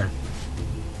Nariel's turn.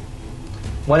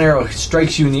 One arrow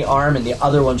strikes you in the arm, and the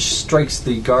other one strikes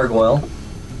the gargoyle.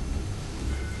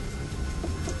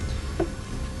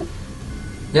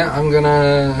 Yeah, I'm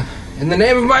gonna... In the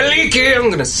name of my Leaky, I'm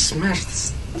gonna smash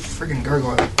this friggin'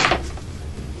 gargoyle.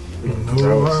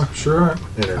 No, sure.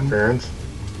 Interference?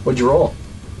 What'd you roll?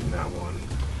 Not one.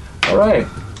 All right.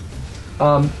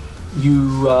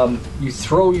 You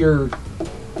throw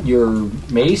your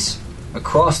mace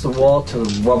across the wall to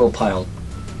the rubble pile.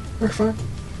 We're fine.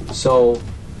 So,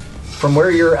 from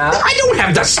where you're at, I don't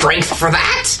have the strength for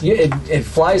that! it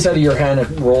flies out of your hand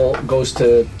and goes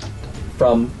to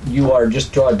from you are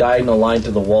just draw a diagonal line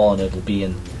to the wall, and it'll be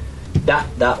in that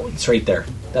it's right there.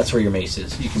 That's where your mace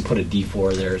is. You can put a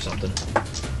D4 there or something.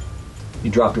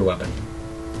 You drop your weapon,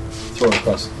 throw it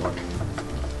across the floor.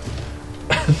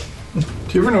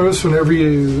 Do you ever notice whenever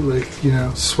you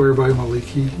swear by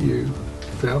Maliki, you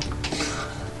fail?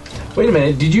 Wait a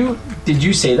minute. Did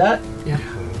you say that? Yeah.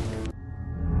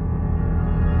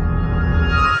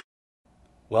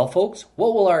 Well, folks,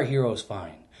 what will our heroes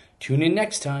find? Tune in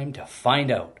next time to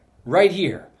find out, right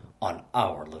here on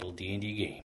our little D&D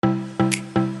game.